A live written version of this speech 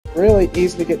really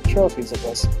easy to get trophies at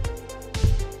this.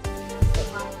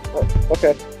 Oh,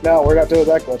 okay, now we're not doing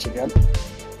that glitch again.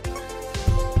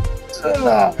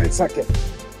 It's not good.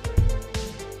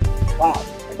 Wow,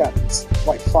 I got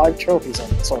like 5 trophies on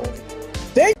this already.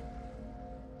 Dang!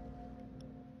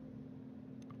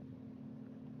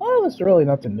 Well, it's really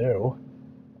nothing new.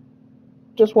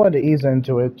 Just wanted to ease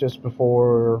into it just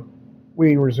before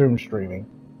we resume streaming.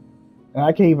 And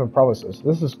I can't even promise this.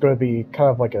 This is going to be kind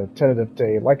of like a tentative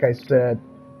day. Like I said,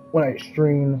 when I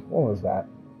streamed, what was that?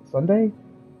 Sunday?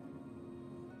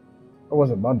 Or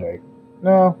was it Monday?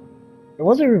 No, it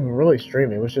wasn't even really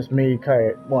streaming. It was just me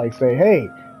kind of like say, hey,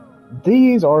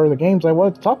 these are the games I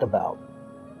wanted to talk about.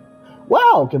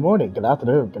 Wow, good morning, good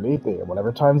afternoon, good evening,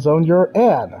 whatever time zone you're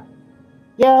in.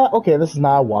 Yeah, okay, this is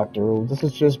not a walkthrough. This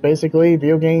is just basically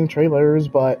video game trailers,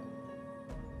 but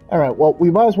alright, well, we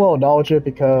might as well acknowledge it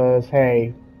because,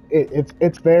 hey,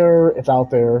 it's there, it's out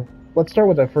there. Let's start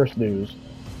with the first news.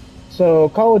 So,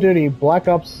 Call of Duty Black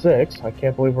Ops 6, I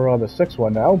can't believe we're on the 6th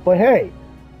one now, but hey,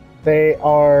 they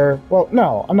are, well,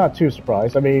 no, I'm not too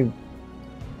surprised. I mean,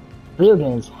 video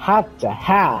games have to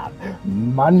have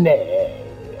money.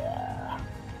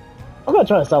 I'm gonna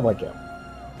try to sound like him.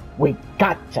 We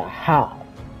got to have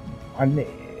money.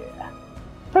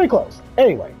 Pretty close.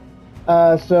 Anyway.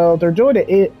 So they're doing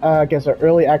it, I guess, an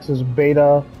early access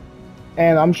beta,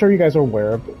 and I'm sure you guys are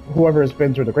aware, whoever has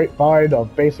been through the grapevine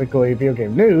of basically video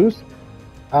game news,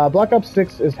 Black Ops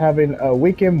 6 is having a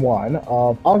weekend 1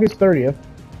 of August 30th,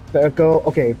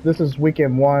 okay, this is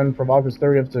weekend 1 from August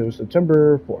 30th to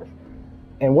September 4th,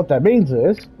 and what that means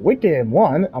is, weekend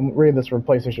 1, I'm reading this from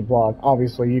PlayStation Blog,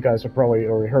 obviously you guys have probably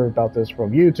already heard about this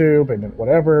from YouTube and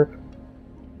whatever.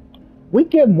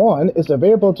 Weekend 1 is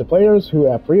available to players who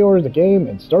have pre-ordered the game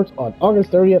and starts on August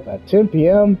 30th at 10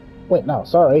 p.m. Wait, no,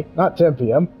 sorry, not 10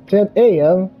 p.m., 10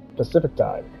 a.m. Pacific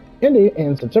Time. Ending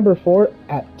in September 4th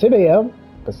at 10 a.m.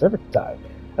 Pacific Time.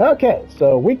 Okay,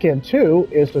 so Weekend 2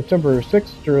 is September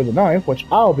 6th through the 9th, which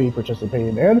I'll be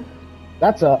participating in.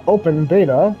 That's an open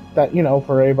beta that, you know,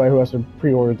 for anybody who has to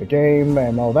pre-order the game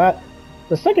and all that.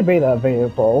 The second beta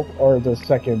available, or the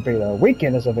second beta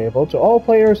weekend is available to all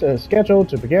players and is scheduled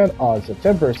to begin on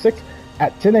September 6th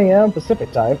at 10 a.m.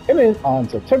 Pacific Time, and then on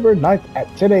September 9th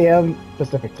at 10 a.m.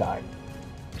 Pacific Time.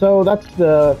 So that's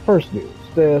the first news.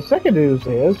 The second news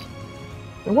is,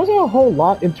 there wasn't a whole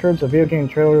lot in terms of video game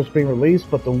trailers being released,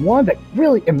 but the one that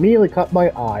really immediately caught my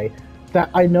eye, that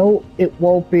I know it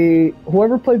won't be,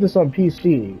 whoever played this on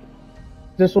PC,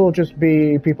 this will just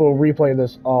be people replaying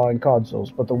this on consoles,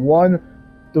 but the one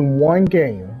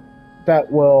game that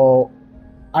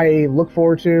I look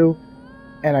forward to,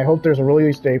 and I hope there's a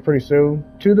release date pretty soon,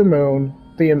 To the Moon,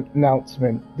 the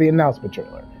announcement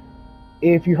trailer.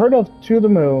 If you heard of To the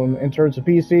Moon in terms of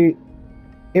PC,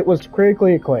 it was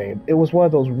critically acclaimed. It was one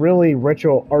of those really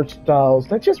retro art styles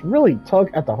that just really tug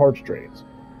at the heartstrings.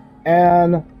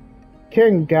 And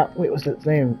wait, what's his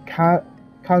name?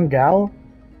 Kangal?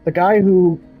 The guy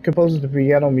who composes the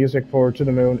piano music for To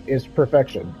the Moon is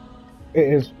perfection. It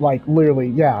is like literally,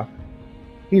 yeah,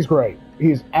 he's great.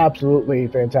 He's absolutely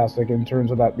fantastic in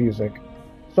terms of that music.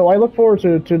 So I look forward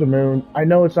to the Moon. I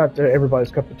know it's not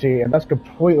everybody's cup of tea, and that's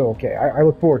completely okay. I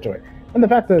look forward to it. And the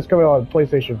fact that it's coming out on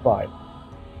PlayStation 5,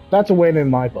 that's a win in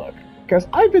my book. Because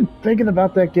I've been thinking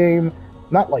about that game,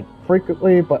 not like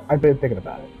frequently, but I've been thinking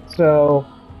about it. So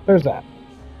there's that.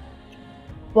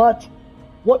 But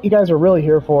what you guys are really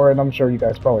here for, and I'm sure you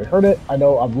guys probably heard it. I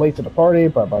know I'm late to the party,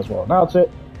 but I might as well announce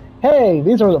it. Hey,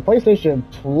 these are the PlayStation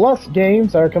Plus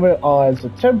games that are coming on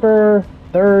September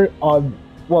 3rd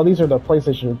well, these are the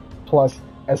PlayStation Plus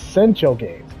Essential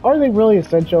games. Are they really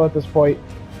essential at this point?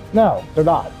 No, they're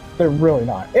not. They're really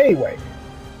not. Anyway,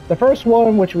 the first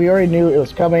one, which we already knew it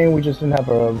was coming, we just didn't have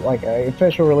an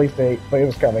official release date, but it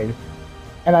was coming.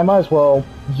 And I might as well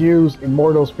use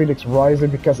Immortals Phoenix Rising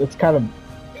because it's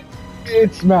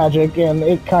magic and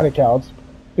it kind of counts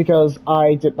because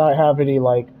I did not have any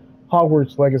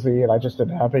Hogwarts Legacy and I just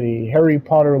didn't have any Harry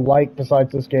Potter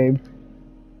besides this game.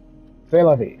 C'est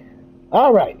la vie.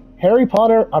 Alright, Harry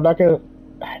Potter, I'm not gonna...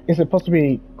 Is it supposed to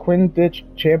be Quidditch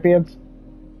Champions?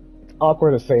 It's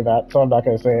awkward to say that, so I'm not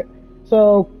gonna say it.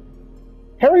 So,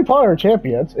 Harry Potter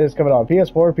Champions is coming on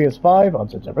PS4, PS5 on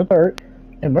September 3rd.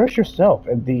 Immerse yourself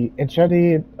in the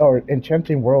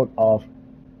enchanting world of...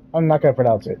 I'm not gonna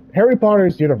pronounce it. Harry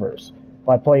Potter's universe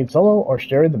by playing solo or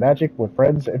sharing the magic with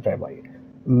friends and family.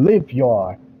 Live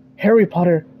your Harry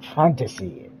Potter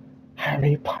fantasy.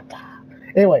 Harry Potter.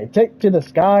 Anyway, take to the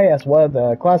sky as one of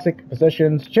the classic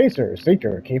positions: Chaser,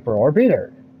 Seeker, Keeper, or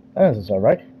Beater. That doesn't sound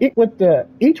right.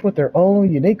 Each with their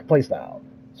own unique playstyle.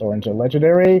 Soar into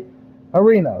Legendary,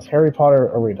 Arenas, Harry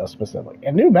Potter Arena specifically,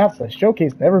 and new maps that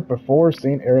showcase never before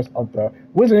seen areas of the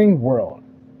Wizarding World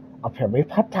of Harry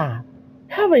Potter.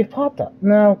 Harry Potter.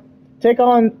 Now, take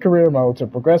on career mode to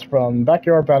progress from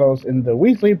backyard battles in the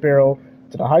Weasley Barrel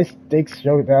to the high stakes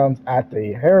showdowns at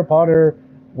the Harry Potter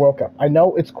World Cup. I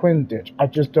know it's Quidditch, I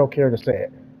just don't care to say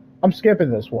it. I'm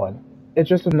skipping this one. It's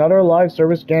just another live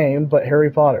service game, but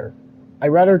Harry Potter. I'd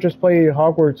rather just play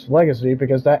Hogwarts Legacy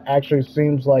because that actually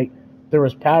seems like there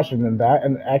was passion in that,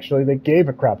 and actually they gave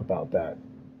a crap about that.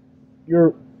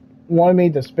 You're wanting me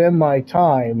to spend my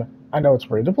time, I know it's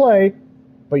free to play,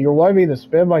 but you're wanting me to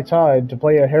spend my time to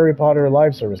play a Harry Potter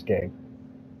live service game.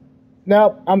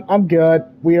 Now, I'm good.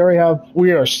 We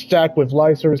are stacked with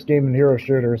live service game and hero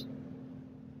shooters.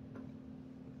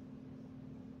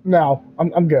 No,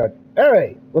 I'm good.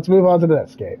 Alright, let's move on to the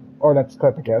next game. Or next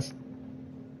clip, I guess.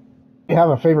 You have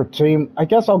a favorite team? I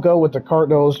guess I'll go with the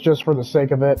Cardinals just for the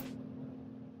sake of it.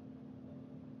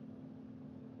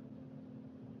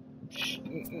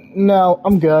 No,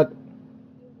 I'm good.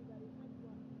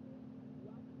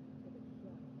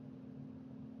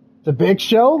 The Big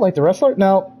Show? Like the wrestler?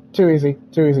 No, too easy.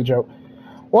 Too easy joke.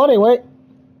 Well, anyway,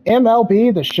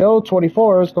 MLB The Show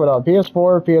 24 is coming out on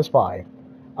PS4, PS5.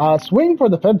 Swing for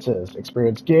the fences.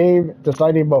 Experience game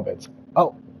deciding moments.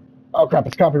 Oh crap!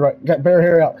 It's copyright. Bear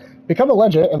here out. Become a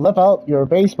legend and live out your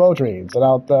baseball dreams and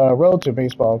out the road to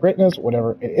baseball greatness,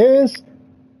 whatever it is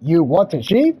you want to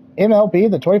achieve. MLB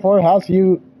The 24 has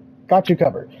got you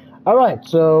covered. All right,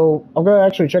 so I'm gonna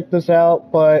actually check this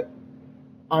out, but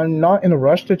I'm not in a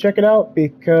rush to check it out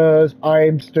because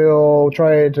I'm still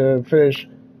trying to finish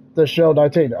the show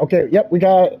 19. Okay, yep, we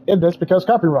got in this because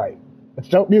copyright. It's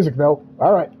dope music though.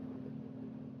 All right.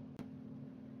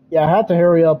 Yeah, I had to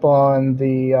hurry up on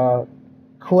the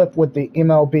clip with the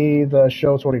MLB The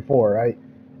Show 24.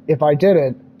 If I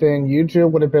didn't, then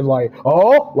YouTube would have been like,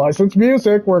 "Oh, licensed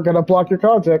music. We're gonna block your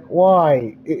content."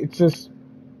 Why? It's just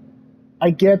I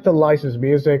get the licensed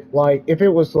music. Like if it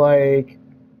was like,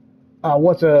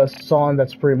 what's a song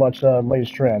that's pretty much the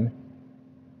latest trend?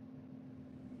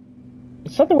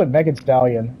 It's something with Megan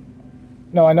Stallion.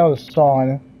 No, I know the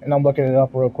song, and I'm looking it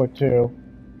up real quick too.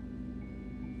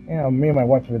 Yeah, me and my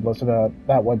wife would listen to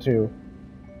that one too.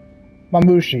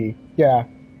 Mamushi, yeah,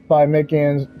 by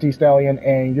Megan Thee Stallion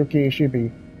and Yuki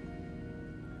Shibi.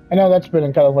 I know that's been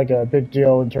kind of like a big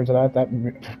deal in terms of that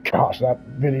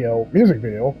music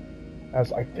video,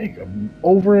 has I think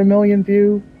over 1 million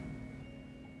views.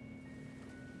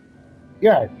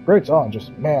 Yeah, great song.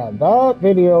 Just man, that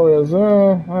video is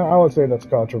I would say that's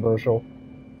controversial.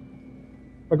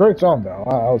 A great song though.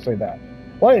 I would say that.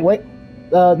 Well, anyway,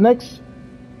 next.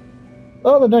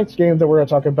 Oh, the next game that we're going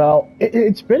to talk about,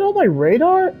 it's been on my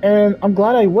radar, and I'm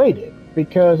glad I waited,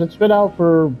 because it's been out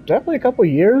for definitely a couple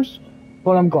of years,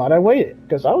 but I'm glad I waited,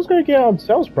 because I was going to get it on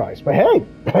sales price, but hey,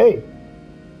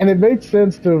 and it made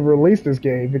sense to release this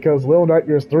game, because Little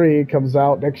Nightmares 3 comes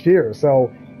out next year,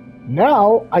 so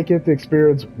now I get to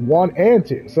experience 1 and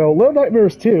 2. So Little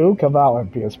Nightmares 2 come out on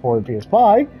PS4 and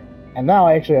PS5, and now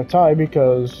I actually have time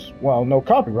because, well, no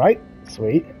copyright.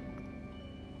 Sweet.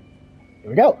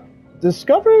 Here we go.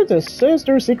 Discover the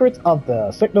sinister secrets of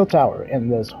the Signal Tower in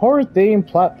this horror-themed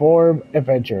platform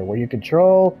adventure where you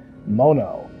control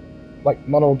Mono. Like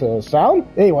Mono the sound?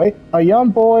 Anyway, a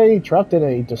young boy trapped in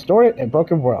a distorted and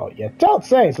broken world. You don't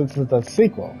say, since it's the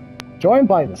sequel. Joined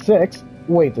by the Six.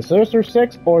 Wait, the Sinister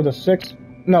Six or the Six?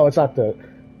 No, it's not the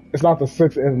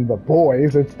Six in the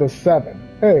boys, it's the Seven.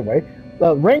 Anyway,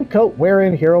 the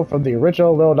raincoat-wearing hero from the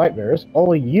original Little Nightmares,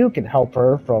 only you can help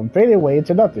her from fading away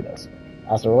into nothingness.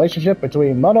 As the relationship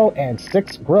between Mono and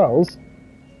Six grows...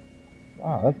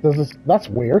 Wow, that's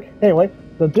weird. Anyway,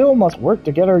 the duo must work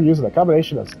together using a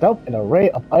combination of stealth and an array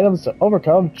of items to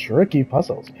overcome tricky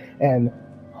puzzles and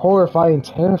horrifying,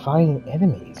 terrifying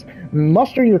enemies.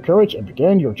 Muster your courage and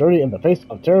begin your journey in the face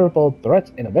of terrible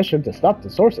threats in a mission to stop the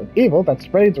source of evil that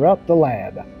spreads throughout the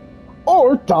land.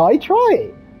 Or die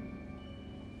trying!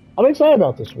 I'm excited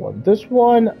about this one. This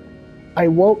one, I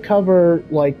won't cover,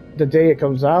 like, the day it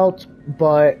comes out,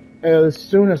 but as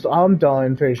soon as I'm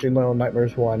done finishing Little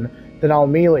Nightmares 1, then I'll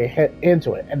immediately hit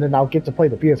into it, and then I'll get to play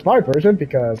the PS5 version,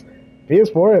 because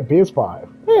PS4 and PS5.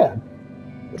 Man.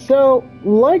 So,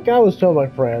 like I was telling my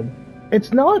friend,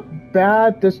 it's not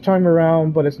bad this time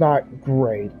around, but it's not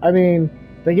great. I mean,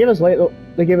 they gave us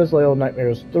Little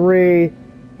Nightmares 3,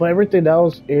 but everything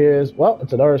else is, well,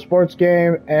 it's another sports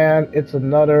game, and it's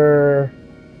another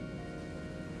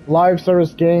live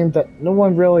service game that no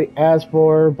one really asked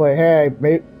for, but hey,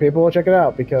 people will check it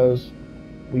out because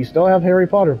we still have Harry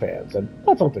Potter fans, and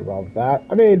that's nothing wrong with that.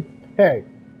 I mean, hey,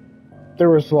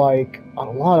 there was like a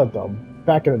lot of them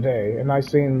back in the day, and I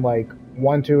seen like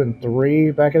 1, 2, and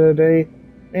 3 back in the day.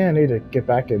 Man, I need to get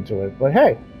back into it. But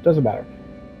hey, doesn't matter.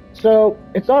 So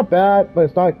it's not bad, but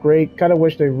it's not great. Kind of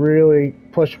wish they really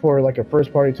pushed for like a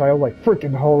first-party title, like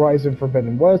freaking Horizon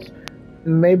Forbidden West.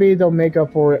 Maybe they'll make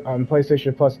up for it on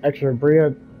PlayStation Plus Extra and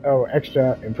Premium,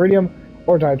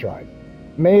 or Diatribe.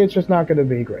 Maybe it's just not going to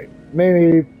be great.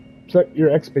 Maybe set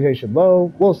your expectation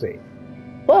low. We'll see.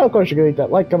 But of course, you're going to hit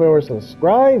that like, comment, or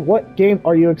subscribe. What game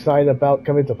are you excited about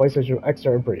coming to PlayStation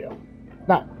Extra and Premium?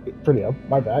 Not Premium,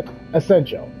 my bad.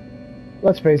 Essential.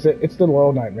 Let's face it, it's the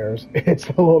Little Nightmares. It's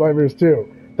the Little Nightmares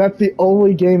 2. That's the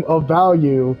only game of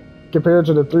value compared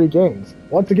to the 3 games.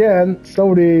 Once again,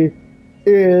 Sony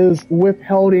is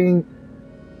withholding.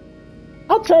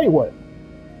 I'll tell you what.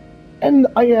 And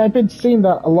I've been seeing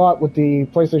that a lot with the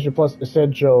PlayStation Plus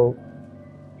Essential.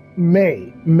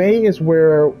 May is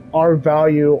where our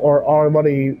value or our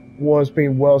money was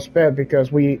being well spent,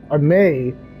 because we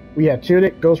had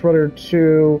Tunic, Ghost Runner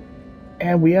 2,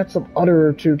 and we had some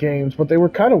other 2 games, but they were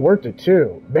kind of worth it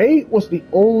too. May was the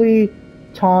only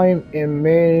time in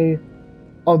May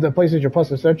of the PlayStation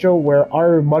Plus Essential where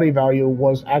our money value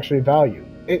was actually valued.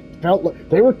 It felt like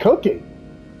they were cooking.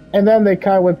 And then they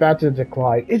kind of went back to the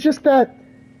decline. It's just that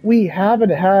we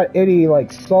haven't had any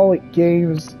like solid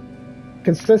games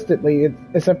consistently,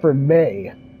 except for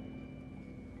May.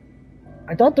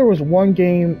 I thought there was one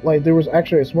game, like there was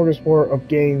actually a smorgasbord of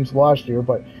games last year,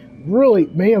 but really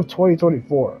May of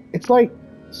 2024. It's like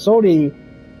Sony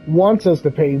wants us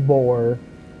to pay more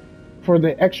for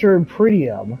the extra and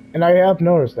premium, and I have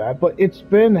noticed that, but it's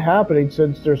been happening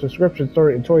since their subscription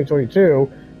started in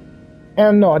 2022.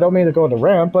 And no, I don't mean to go on the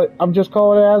rant, but I'm just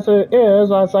calling it as it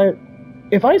is.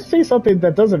 If I see something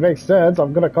that doesn't make sense,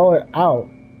 I'm gonna call it out.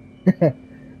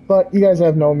 But you guys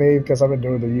have known me because I've been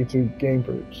doing the YouTube game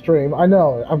for stream. I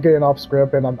know I'm getting off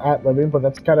script and I'm ad-libbing, but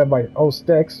that's kind of my own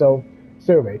stick, so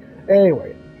sue me.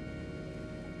 Anyway,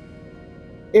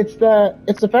 it's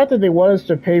the fact that they want us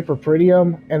to pay for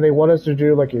premium and they want us to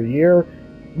do like a year,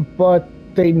 but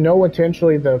they know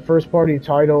intentionally the first-party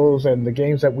titles and the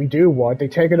games that we do want, they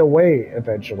take it away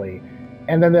eventually,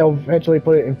 and then they'll eventually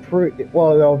put it in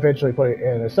they'll eventually put it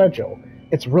in Essential.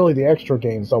 It's really the extra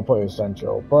games they'll put in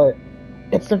Essential, but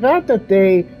it's the fact that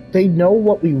they know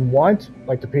what we want,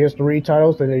 like the PS3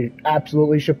 titles that they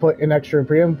absolutely should put in extra and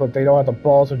premium, but they don't have the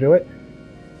balls to do it.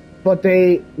 But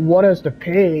they want us to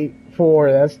pay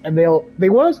for this, and they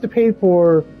want us to pay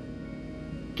for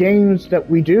games that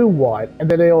we do want, and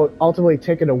then they'll ultimately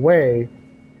take it away.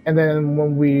 And then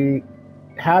when we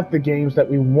have the games that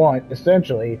we want,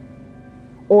 essentially,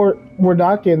 or we're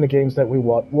not getting the games that we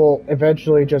want, we'll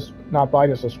eventually just not buy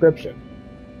the subscription.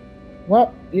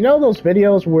 Well, you know those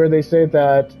videos where they say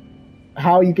that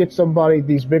how you get somebody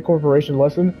these big corporation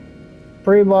listen?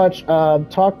 Pretty much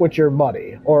talk with your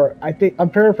money, or I think I'm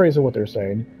paraphrasing what they're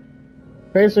saying.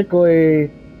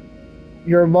 Basically,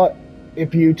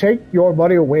 if you take your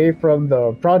money away from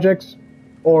the projects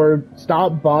or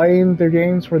stop buying their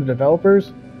games for the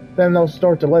developers, then they'll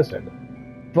start to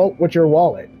listen. Vote with your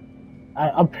wallet.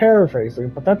 I'm paraphrasing,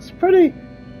 but that's pretty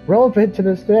relevant to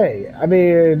this day. I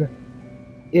mean,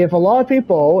 if a lot of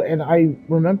people, and I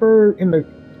remember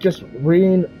just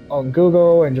reading on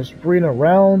Google and just reading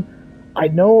around, I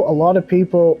know a lot of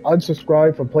people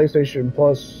unsubscribed from PlayStation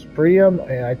Plus Premium,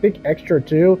 and I think Extra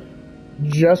too,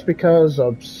 just because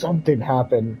of something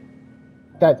happened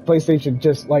that PlayStation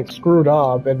just like screwed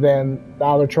up, and then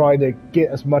now they're trying to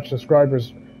get as much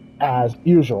subscribers as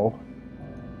usual.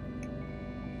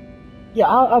 Yeah,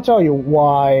 I'll tell you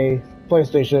why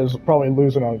PlayStation is probably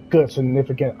losing a good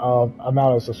significant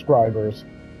amount of subscribers.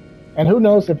 And who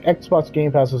knows if Xbox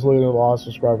Game Pass is losing a lot of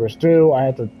subscribers too. I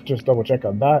have to just double check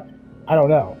on that. I don't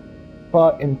know.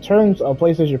 But in terms of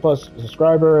PlayStation Plus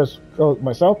subscribers,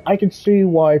 myself, I can see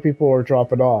why people are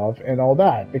dropping off and all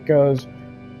that, because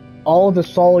all of the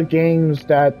solid games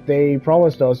that they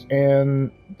promised us in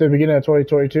the beginning of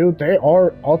 2022, they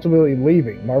are ultimately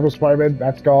leaving. Marvel Spider-Man,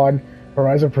 that's gone.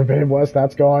 Horizon Forbidden West,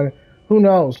 that's gone. Who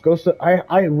knows?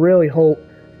 I really hope,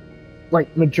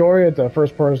 like, majority of the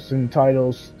first-person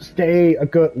titles stay a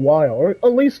good while, or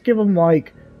at least give them,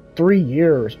 like, 3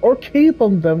 years, or keep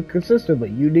them consistently.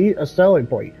 You need a selling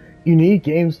point. You need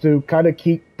games to kind of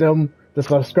keep the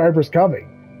subscribers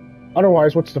coming.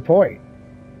 Otherwise, what's the point?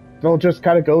 They'll just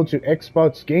kind of go to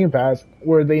Xbox Game Pass,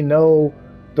 where they know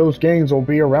those games will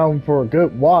be around for a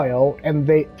good while, and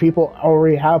people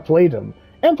already have played them.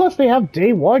 And plus, they have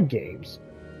day one games.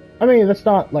 I mean, that's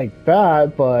not, like,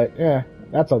 bad, but,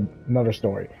 that's another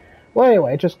story. Well,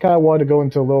 anyway, I just kind of wanted to go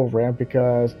into a little rant,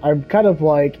 because I'm kind of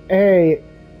like, hey,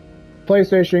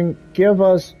 PlayStation, give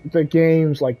us the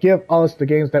games, like, give us the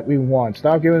games that we want.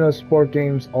 Stop giving us sport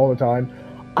games all the time.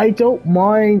 I don't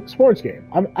mind sports game.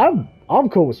 I'm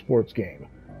cool with sports game.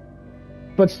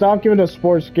 But stop giving us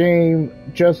sports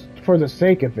game just for the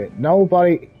sake of it.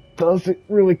 Nobody doesn't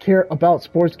really care about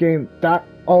sports game that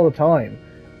all the time.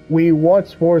 We want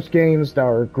sports games that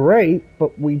are great,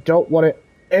 but we don't want it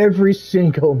every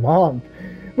single month.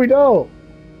 We don't.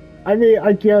 I mean,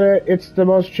 I get it. It's the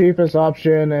most cheapest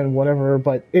option and whatever,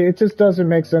 but it just doesn't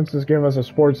make sense to give us a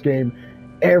sports game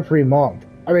every month.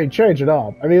 I mean, change it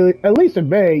up. I mean, at least in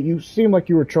May, you seemed like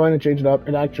you were trying to change it up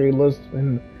and actually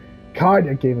listen, kind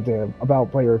of gave a damn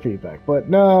about player feedback. But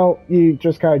no, you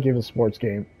just kind of give a sports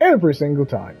game every single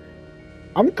time.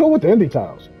 I'm cool with the indie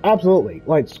titles. Absolutely.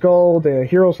 Like Skull, the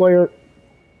Hero Slayer,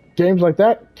 games like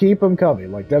that, keep them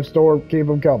coming. Like Death Store, keep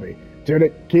them coming.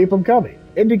 Dude, keep them coming.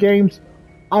 Indie games,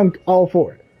 I'm all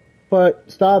for it. But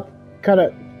stop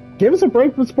give us a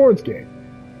break from sports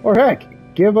game. Or heck,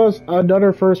 give us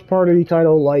another first-party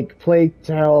title like Plague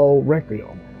Tale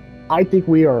Requiem. I think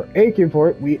we are aching for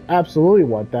it. We absolutely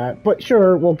want that. But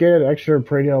sure, we'll get an extra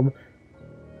premium.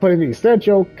 But in the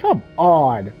essential, come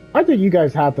on. I think you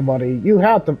guys have the money. You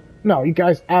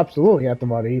guys absolutely have the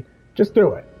money. Just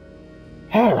do it.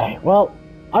 Alright, well,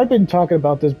 I've been talking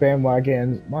about this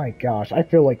bandwagon, my gosh, I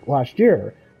feel like last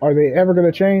year. Are they ever going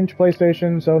to change?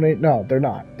 PlayStation, Sony? No, they're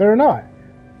not. They're not.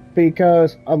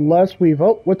 Because unless we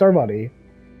vote with our money,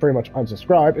 pretty much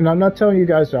unsubscribe, and I'm not telling you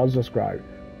guys to unsubscribe.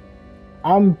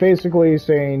 I'm basically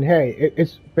saying, hey,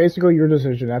 it's basically your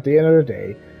decision at the end of the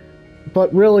day.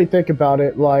 But really think about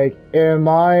it, like,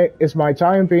 is my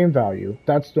time being valued?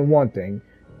 That's the one thing.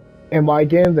 Am I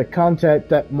getting the content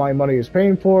that my money is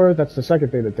paying for? That's the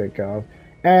second thing to think of.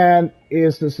 And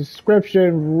is the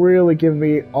subscription really giving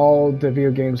me all the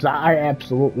video games that I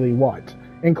absolutely want?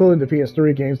 Including the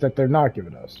PS3 games that they're not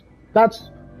giving us. That's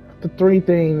the three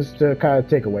things to kind of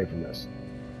take away from this.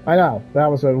 I know, that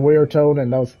was a weird tone,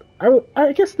 and that was...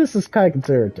 I guess this is kind of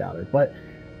considered downer, but...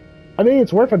 I mean,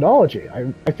 it's worth acknowledging.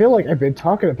 I feel like I've been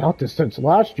talking about this since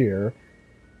last year,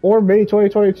 or May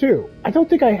 2022. I don't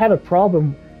think I had a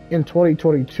problem in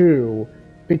 2022,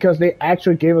 because they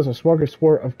actually gave us a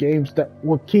smorgasbord of games that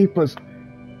will keep us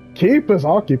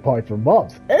occupied for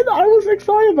months. And I was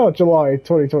excited about July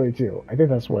 2022. I think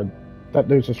that's when that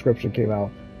new subscription came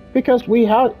out. Because we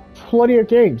had plenty of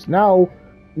games. Now,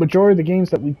 majority of the games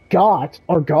that we got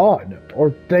are gone.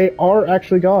 Or they are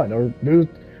actually gone.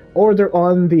 Or they're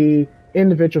on the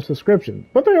individual subscription.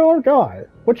 But they are gone.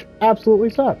 Which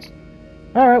absolutely sucks.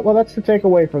 Alright, well that's the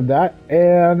takeaway from that.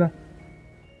 And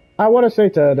I want to say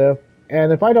tentative.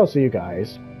 And if I don't see you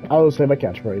guys, I will say my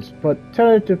catchphrase. But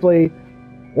tentatively,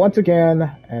 once again,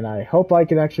 and I hope I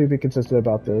can actually be consistent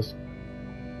about this,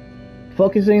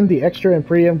 focusing the extra and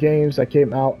premium games that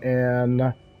came out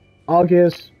in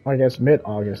August, I guess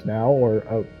mid-August now, or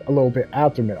a little bit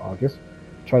after mid-August.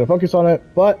 Try to focus on it,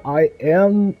 but I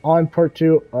am on part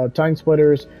 2 of Time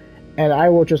Splitters, and I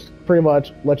will just pretty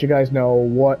much let you guys know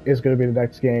what is going to be the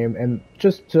next game, and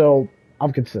just so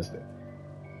I'm consistent.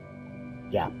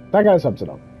 Yeah, that kind of sums it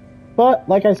up. But,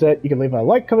 like I said, you can leave a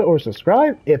like, comment, or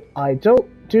subscribe. If I don't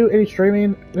do any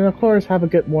streaming, then of course, have a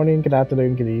good morning, good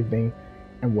afternoon, good evening,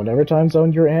 and whatever time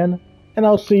zone you're in. And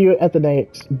I'll see you at the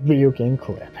next video game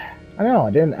clip. I know,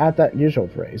 I didn't add that usual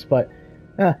phrase, but,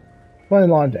 one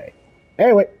long day.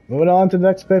 Anyway, moving on to the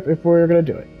next clip if we're going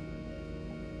to do it.